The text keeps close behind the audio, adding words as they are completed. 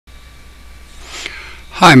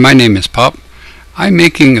Hi, my name is Pop. I'm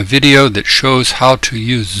making a video that shows how to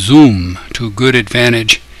use Zoom to good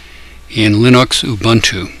advantage in Linux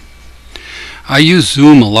Ubuntu. I use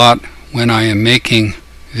Zoom a lot when I am making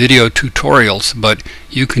video tutorials, but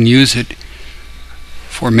you can use it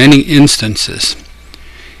for many instances.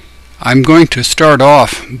 I'm going to start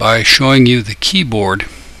off by showing you the keyboard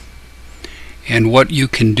and what you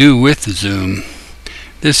can do with Zoom.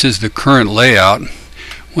 This is the current layout.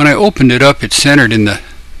 When I opened it up, it's centered in the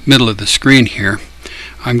middle of the screen here.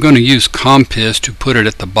 I'm going to use Compiz to put it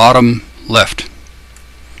at the bottom left.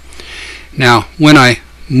 Now, when I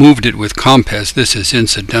moved it with Compiz, this is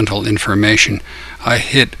incidental information, I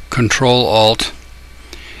hit Control Alt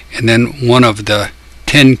and then one of the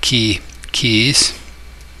 10 keys.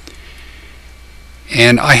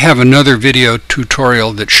 And I have another video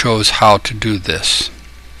tutorial that shows how to do this.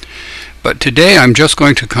 But today I'm just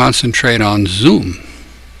going to concentrate on Zoom.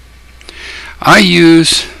 I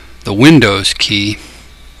use the Windows key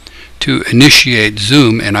to initiate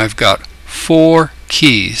Zoom, and I've got 4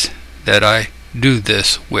 keys that I do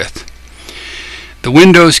this with. The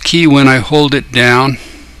Windows key when I hold it down,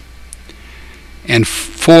 and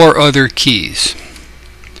 4 other keys.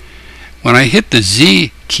 When I hit the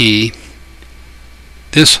Z key,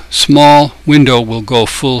 this small window will go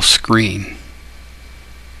full screen.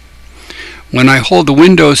 When I hold the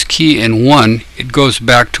Windows key and 1, it goes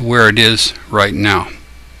back to where it is right now.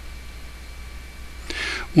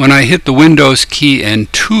 When I hit the Windows key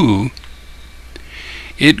and 2,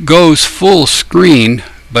 it goes full screen,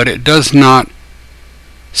 but it does not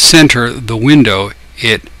center the window.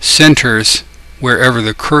 It centers wherever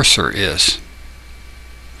the cursor is.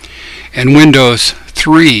 And Windows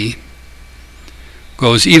 3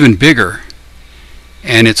 goes even bigger,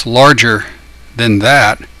 and it's larger than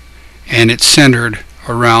that, and it's centered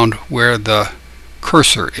around where the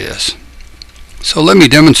cursor is. So let me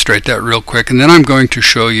demonstrate that real quick, and then I'm going to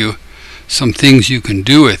show you some things you can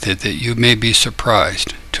do with it that you may be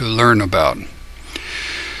surprised to learn about.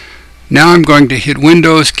 Now I'm going to hit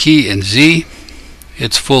Windows key and Z.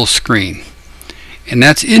 It's full screen, and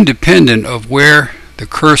that's independent of where the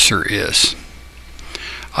cursor is.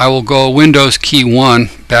 I will go Windows key 1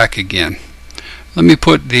 back again. Let me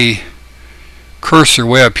put the cursor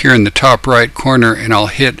way up here in the top right corner, and I'll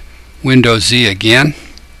hit Windows Z again.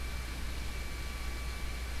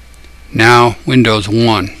 Now Windows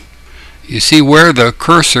 1. You see where the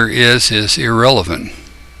cursor is irrelevant.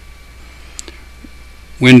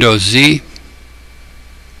 Windows Z,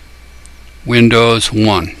 Windows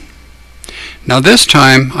 1. Now this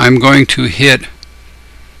time I'm going to hit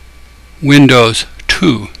Windows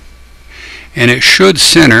 2, and it should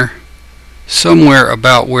center somewhere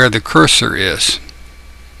about where the cursor is.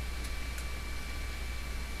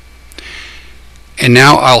 And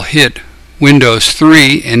now I'll hit Windows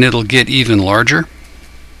 3 and it'll get even larger.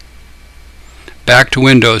 Back to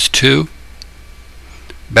Windows 2,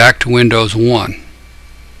 back to Windows 1,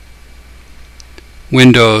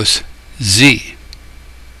 Windows Z.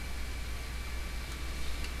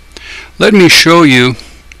 Let me show you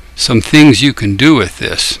some things you can do with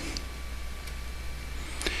this.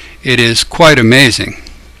 It is quite amazing.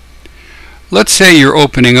 Let's say you're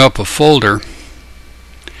opening up a folder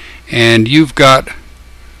and you've got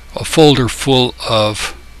a folder full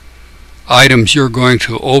of items you're going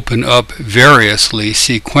to open up variously,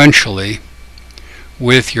 sequentially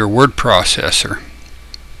with your word processor.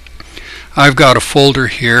 I've got a folder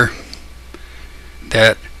here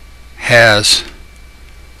that has,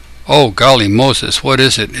 oh golly Moses, what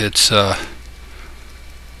is it? It's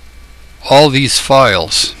all these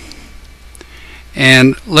files.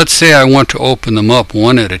 And let's say I want to open them up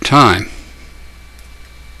one at a time.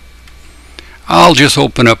 I'll just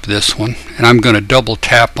open up this one, and I'm going to double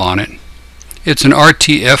tap on it. It's an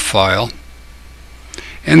RTF file,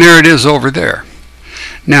 and there it is over there.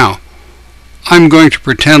 Now I'm going to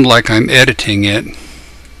pretend like I'm editing it,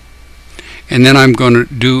 and then I'm going to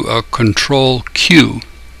do a Control Q,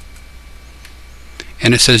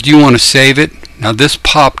 and it says, do you want to save it? Now this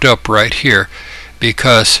popped up right here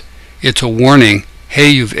because it's a warning, hey,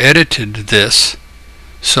 you've edited this,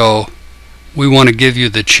 so we want to give you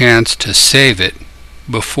the chance to save it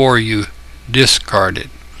before you discard it.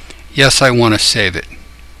 Yes, I want to save it.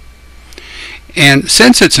 And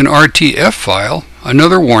since it's an RTF file,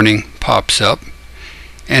 another warning pops up,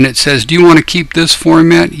 and it says, do you want to keep this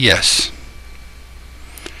format? Yes.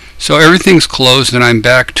 So everything's closed, and I'm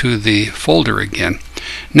back to the folder again.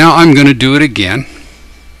 Now I'm going to do it again.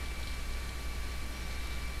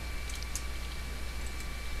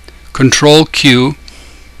 Control Q,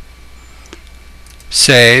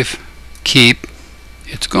 save, keep,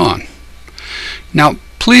 it's gone. Now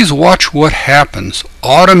Please watch what happens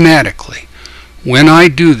automatically when I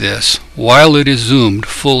do this while it is zoomed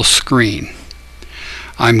full screen.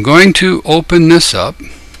 I'm going to open this up,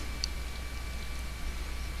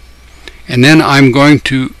 and then I'm going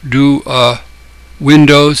to do a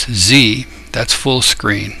Windows Z, that's full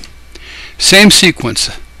screen. Same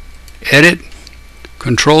sequence, Edit,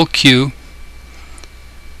 Control Q,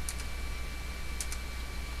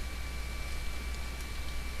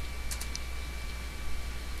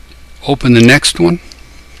 open the next one,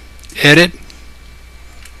 Edit,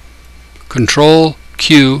 Control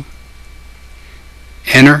Q,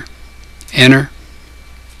 Enter, Enter.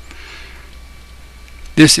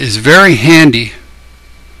 This is very handy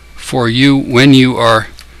for you when you are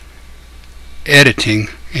editing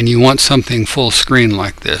and you want something full screen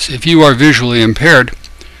like this. If you are visually impaired,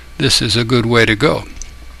 this is a good way to go.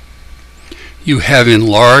 You have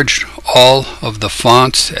enlarged all of the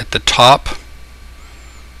fonts at the top,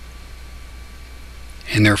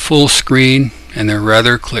 and they're full screen and they're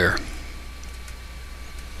rather clear.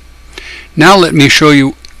 Now let me show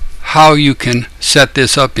you how you can set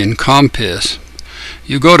this up in Compiz.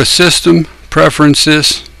 You go to System,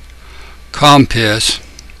 Preferences, Compiz,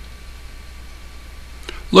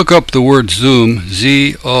 look up the word zoom,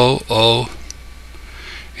 Z-O-O,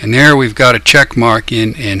 and there we've got a check mark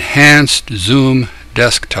in Enhanced Zoom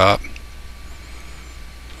Desktop.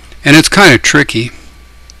 And it's kind of tricky.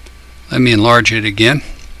 Let me enlarge it again.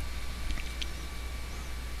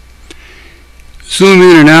 Zoom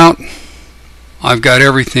in and out. I've got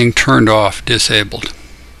everything turned off, disabled.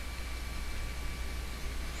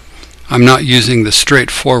 I'm not using the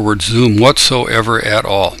straightforward zoom whatsoever at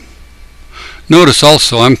all. Notice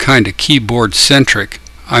also I'm kind of keyboard centric.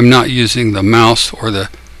 I'm not using the mouse or the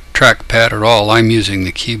trackpad at all. I'm using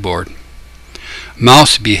the keyboard.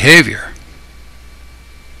 Mouse behavior,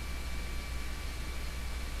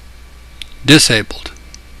 disabled.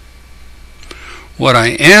 What I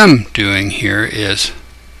am doing here is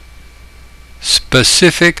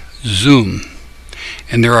specific zoom,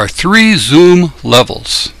 and there are 3 zoom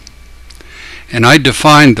levels, and I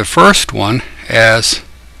defined the first one as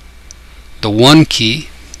the 1 key.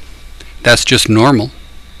 That's just normal.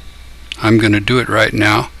 I'm going to do it right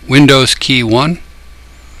now. Windows key 1,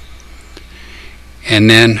 and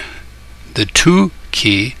then the 2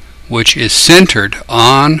 key, which is centered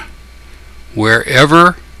on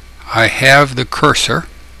wherever I have the cursor.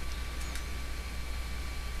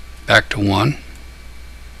 Back to 1.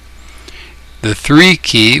 The 3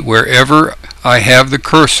 key, wherever I have the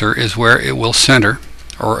cursor, is where it will center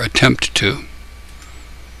or attempt to.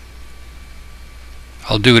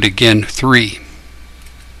 I'll do it again. 3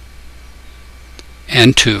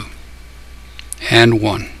 and 2 and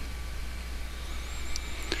 1.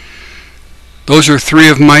 Those are 3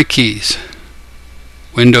 of my keys.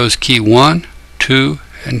 Windows key 1, 2,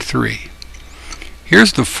 and 3.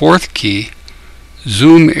 Here's the 4th key,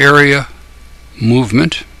 zoom area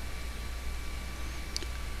movement.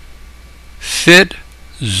 Fit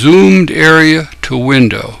zoomed area to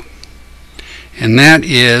window, and that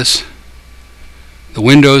is the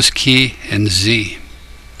Windows key and Z.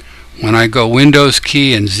 When I go Windows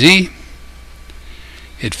key and Z,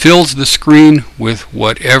 it fills the screen with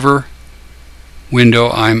whatever window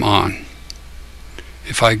I'm on.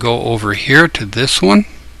 If I go over here to this one,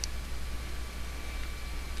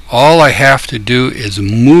 all I have to do is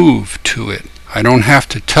move to it. I don't have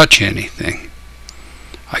to touch anything.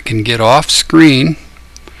 I can get off screen.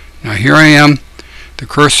 Now here I am. The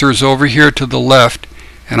cursor is over here to the left,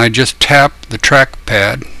 and I just tap the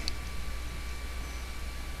trackpad.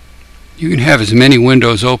 You can have as many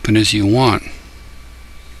windows open as you want.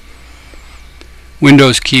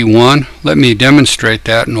 Windows key 1. Let me demonstrate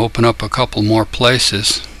that and open up a couple more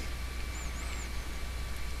places.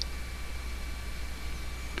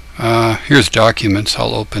 Here's Documents.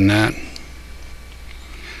 I'll open that.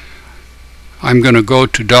 I'm going to go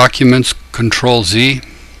to Documents, Control Z,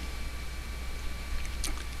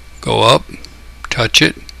 go up, touch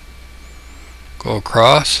it, go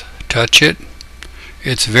across, touch it.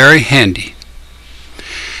 It's very handy.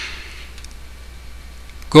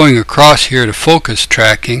 Going across here to focus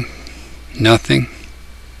tracking, nothing.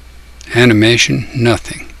 Animation,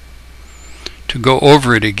 nothing. To go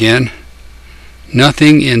over it again,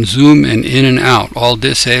 nothing in zoom and in and out, all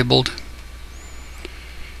disabled.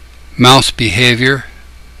 Mouse behavior,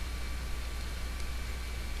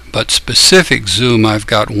 but specific zoom I've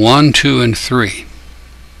got 1, 2, and 3.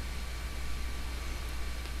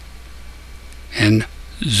 And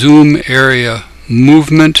zoom area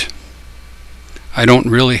movement, I don't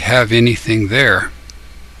really have anything there.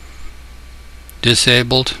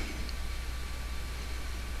 Disabled.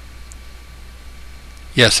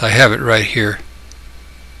 Yes, I have it right here.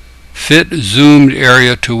 Fit zoomed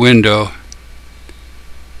area to window,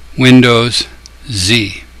 Windows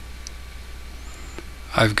Z.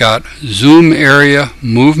 I've got zoom area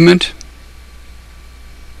movement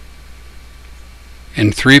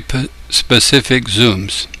and 3 specific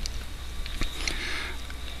zooms.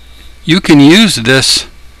 You can use this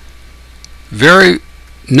very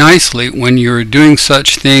nicely when you're doing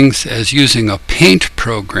such things as using a paint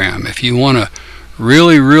program. If you want to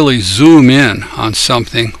really zoom in on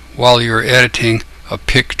something while you're editing a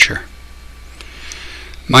picture.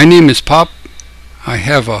 My name is Pop. I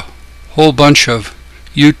have a whole bunch of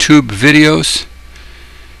YouTube videos.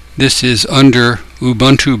 This is under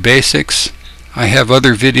Ubuntu Basics. I have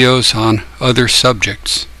other videos on other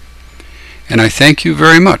subjects. And I thank you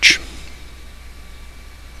very much.